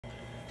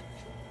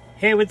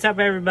Hey, what's up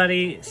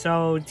everybody?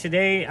 So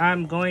today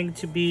I'm going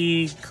to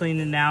be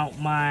cleaning out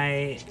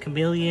my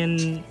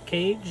chameleon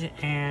cage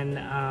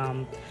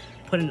and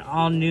putting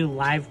all new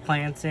live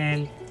plants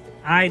in.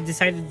 I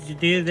decided to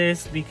do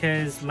this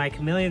because my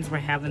chameleons were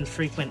having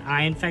frequent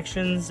eye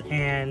infections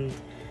and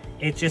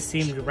it just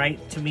seemed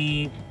right to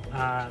me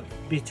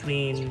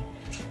between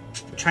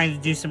trying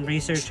to do some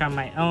research on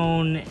my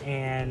own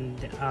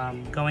and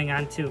going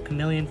onto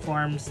chameleon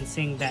forums and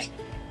seeing that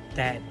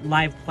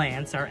live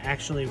plants are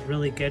actually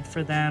really good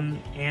for them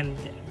and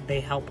they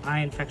help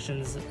eye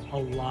infections a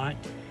lot.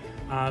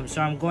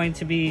 So I'm going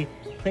to be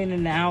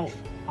cleaning out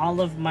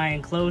all of my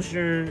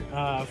enclosure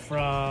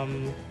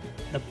from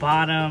the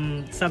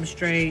bottom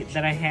substrate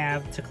that I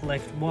have to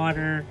collect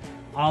water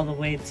all the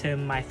way to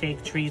my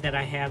fake tree that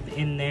I have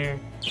in there.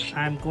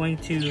 I'm going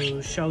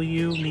to show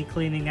you me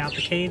cleaning out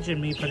the cage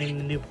and me putting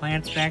the new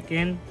plants back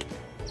in.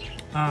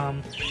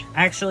 I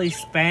actually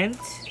spent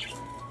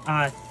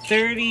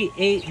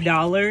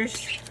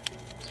 $38.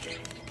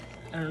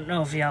 I don't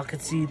know if y'all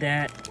could see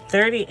that.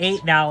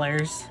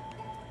 $38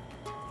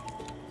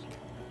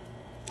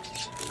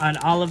 on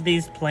all of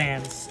these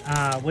plants,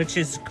 which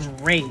is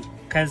great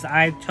because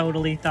I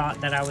totally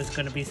thought that I was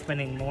going to be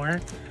spending more.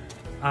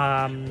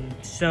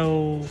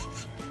 So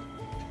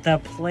the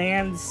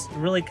plants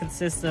really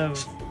consist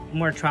of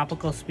more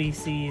tropical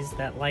species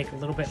that like a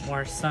little bit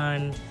more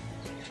sun.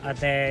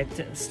 That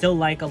still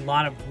like a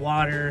lot of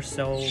water,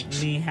 so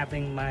me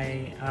having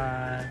my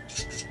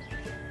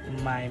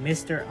my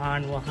mister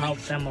on will help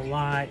them a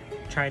lot,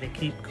 try to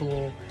keep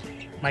cool.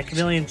 My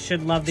chameleons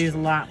should love these a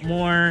lot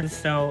more,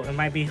 so it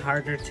might be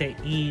harder to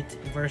eat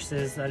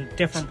versus a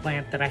different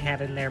plant that I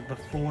had in there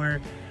before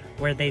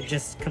where they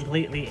just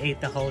completely ate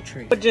the whole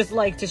tree. I would just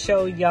like to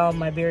show y'all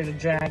my bearded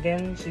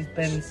dragon. She's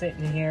been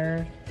sitting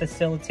here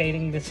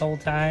facilitating this whole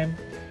time.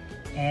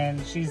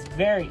 And she's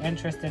very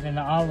interested in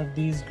all of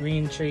these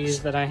green trees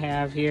that I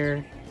have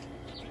here.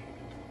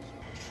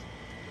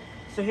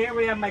 So here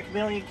we have my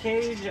chameleon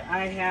cage.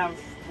 I have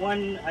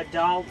one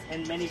adult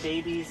and many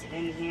babies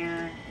in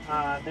here.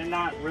 They're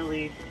not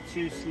really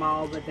too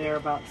small, but they're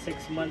about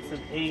 6 months of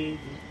age.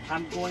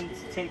 I'm going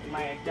to take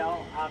my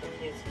adult out of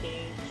his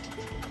cage.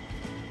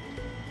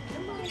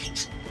 Come on.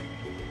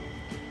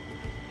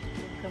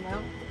 Come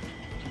out.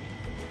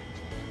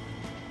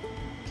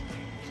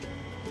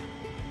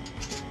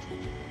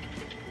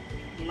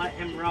 Let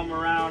him roam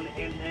around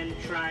and then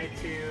try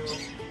to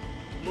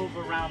move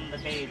around the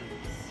babies.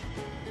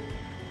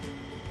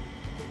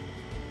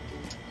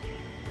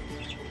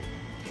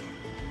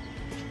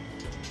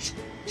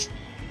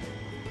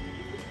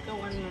 Go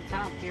on the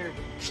top here.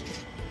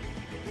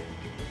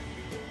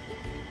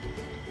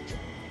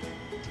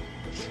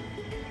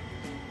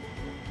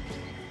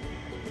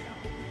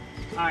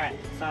 Alright,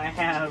 so I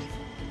have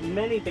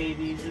many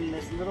babies in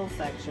this little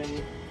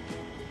section.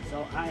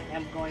 So I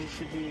am going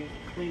to be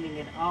cleaning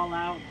it all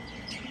out.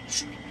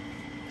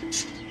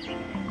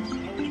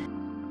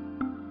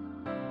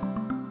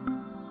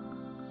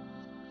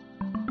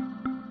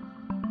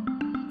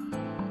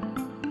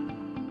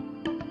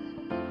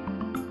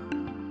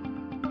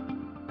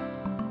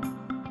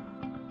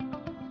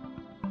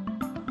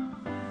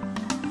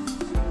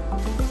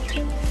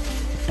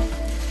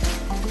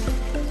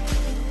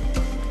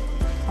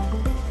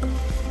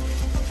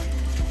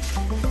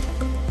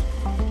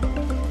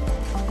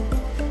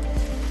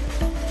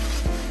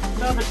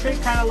 So the tree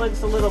kind of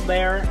looks a little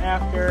bare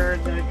after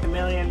the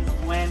chameleons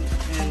went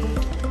and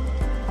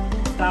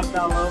stomped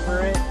all over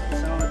it,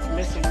 so it's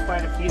missing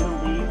quite a few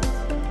leaves.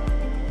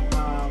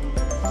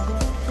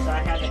 So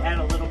I had to add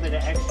a little bit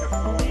of extra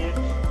foliage.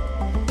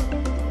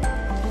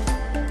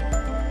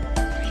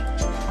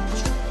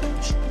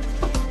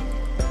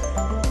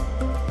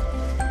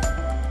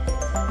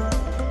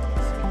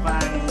 Some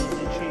vines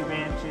and tree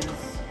branches.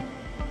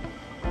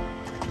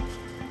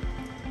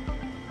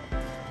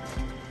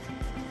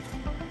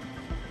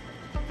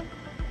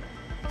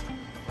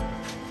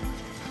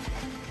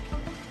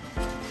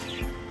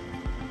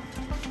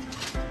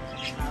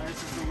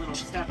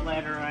 Step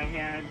ladder I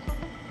had.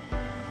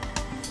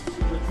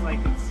 Looks like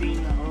it's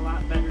seen a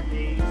lot better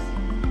days.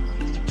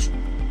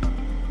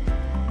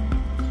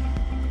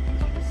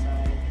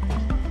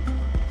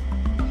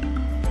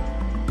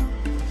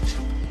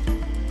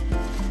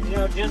 You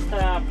know, just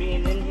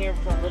being in here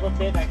for a little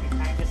bit, I can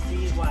kind of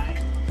see why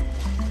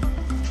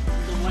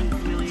the one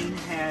chameleon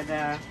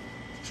had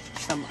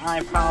some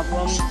eye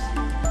problems.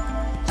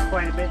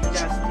 Quite a bit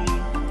dusty, a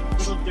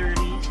little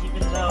dirty,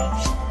 even though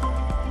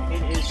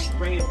it is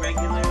sprayed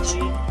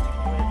regularly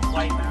with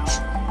wipeout.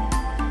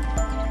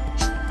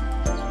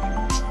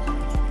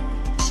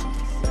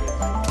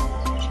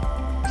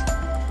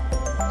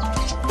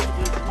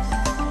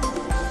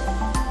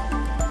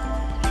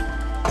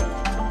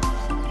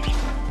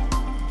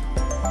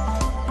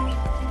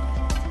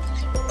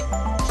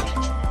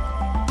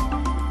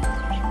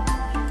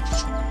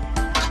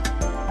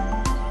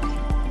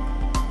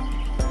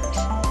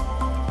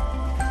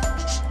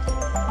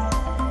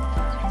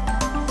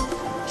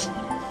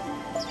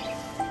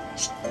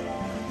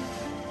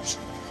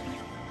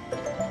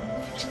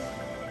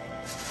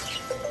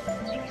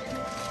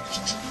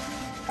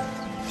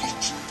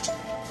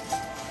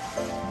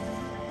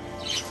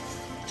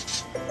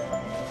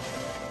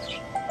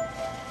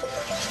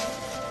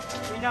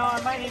 I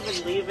might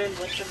even leave in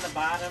what's in the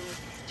bottom,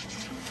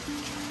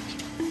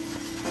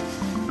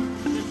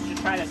 just to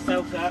try to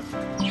soak up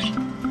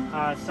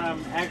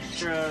some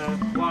extra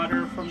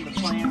water from the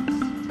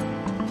plants.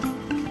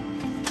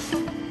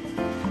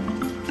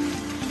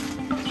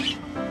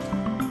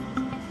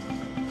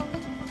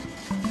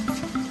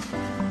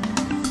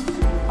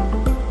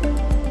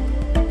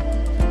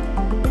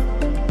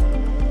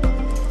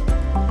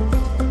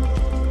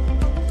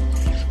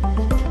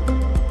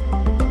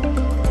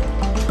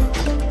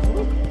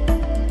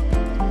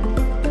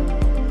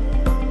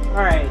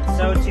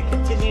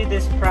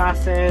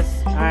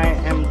 Process, I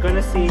am going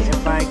to see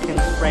if I can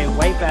spray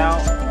Wipe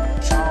Out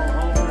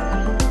all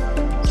over.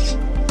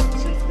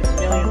 Since the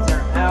chameleons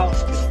are out,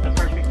 it's the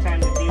perfect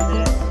time to do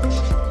this.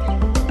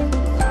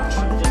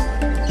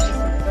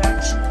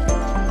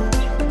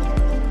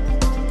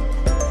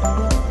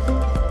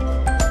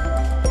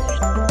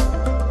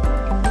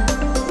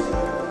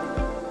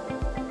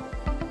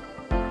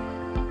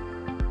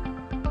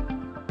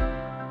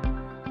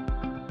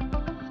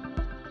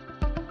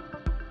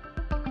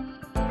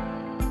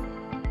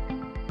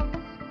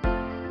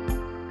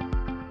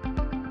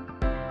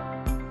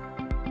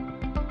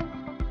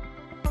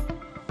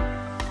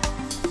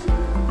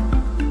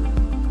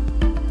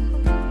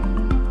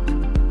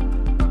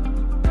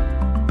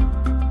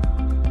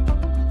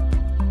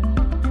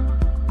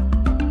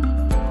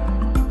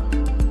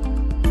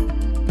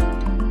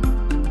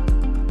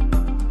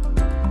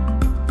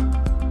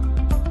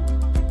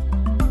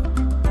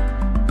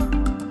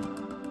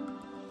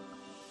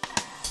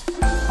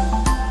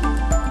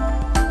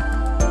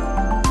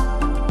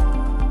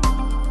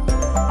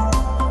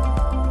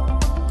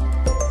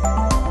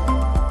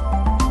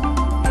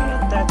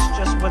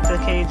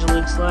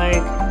 Looks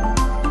like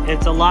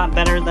it's a lot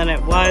better than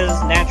it was.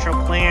 Natural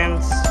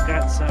plants,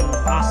 got some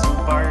awesome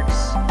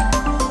barks,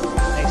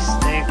 nice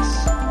sticks.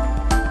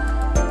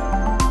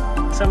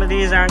 Some of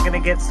these aren't going to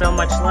get so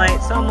much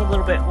light, so I'm a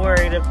little bit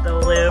worried if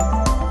they'll live,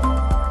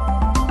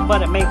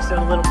 but it makes it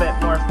a little bit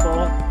more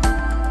full.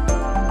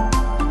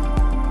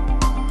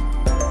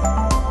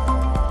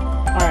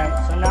 Alright,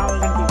 so now I'm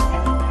going to be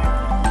adding back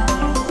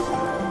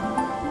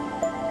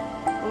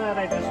the but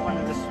I just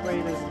wanted to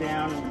spray this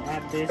down and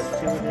add this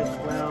to it as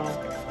well.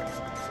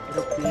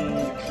 It'll be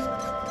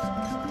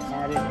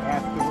added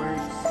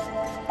afterwards,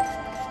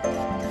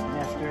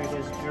 after it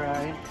is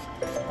dry.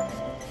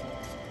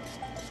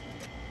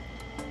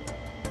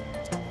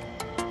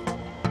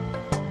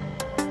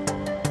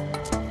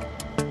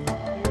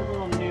 You're a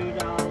little new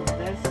to all of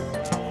this, so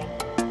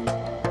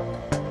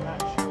I'm not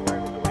sure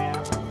where to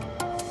grab.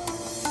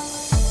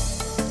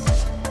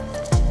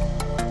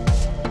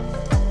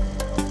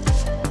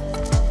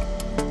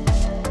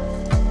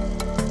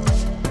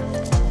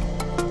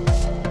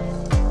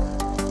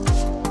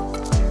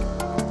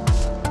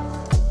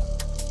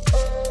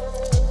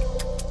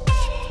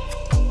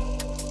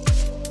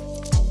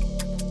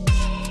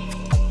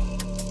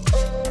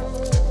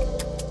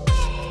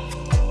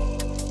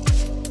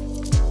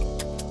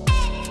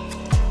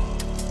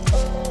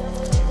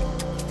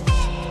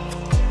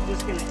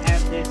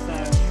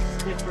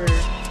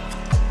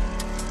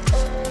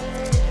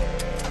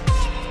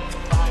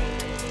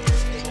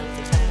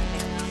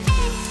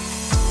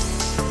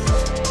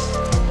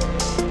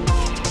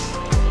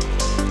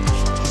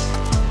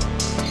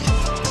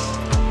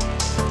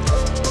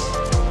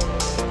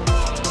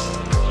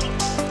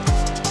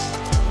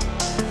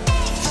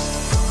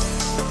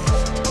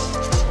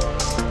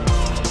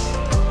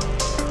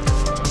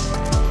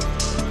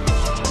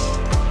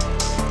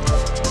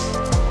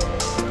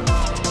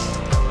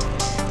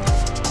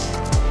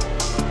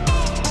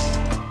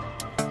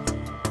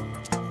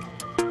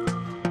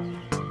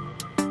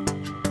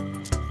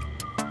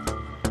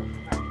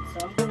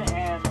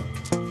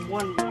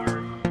 One more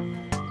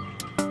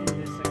in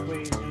this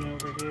equation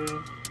over here.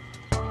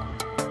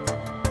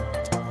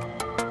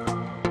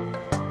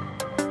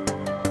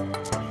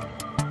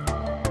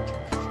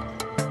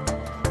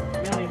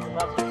 Chameleons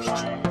love to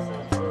climb, so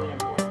it's really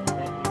important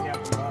that you have a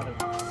lot of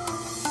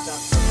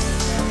stuff.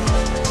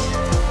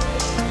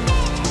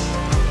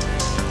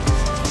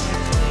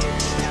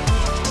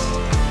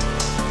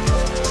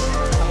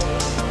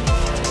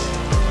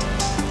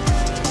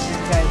 You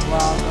guys will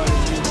all go to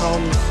new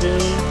homes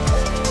soon.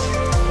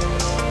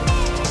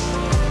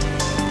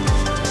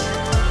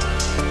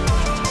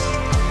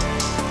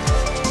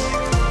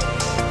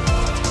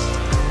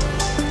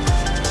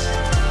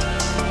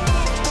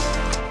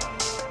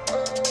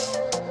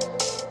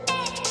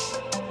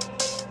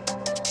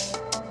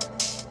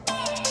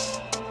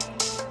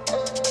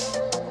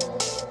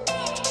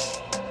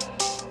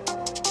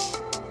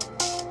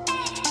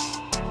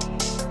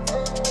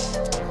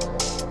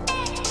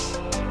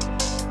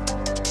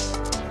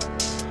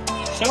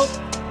 So,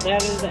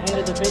 that is the end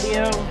of the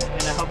video,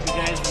 and I hope you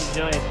guys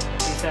enjoyed.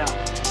 Peace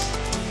out.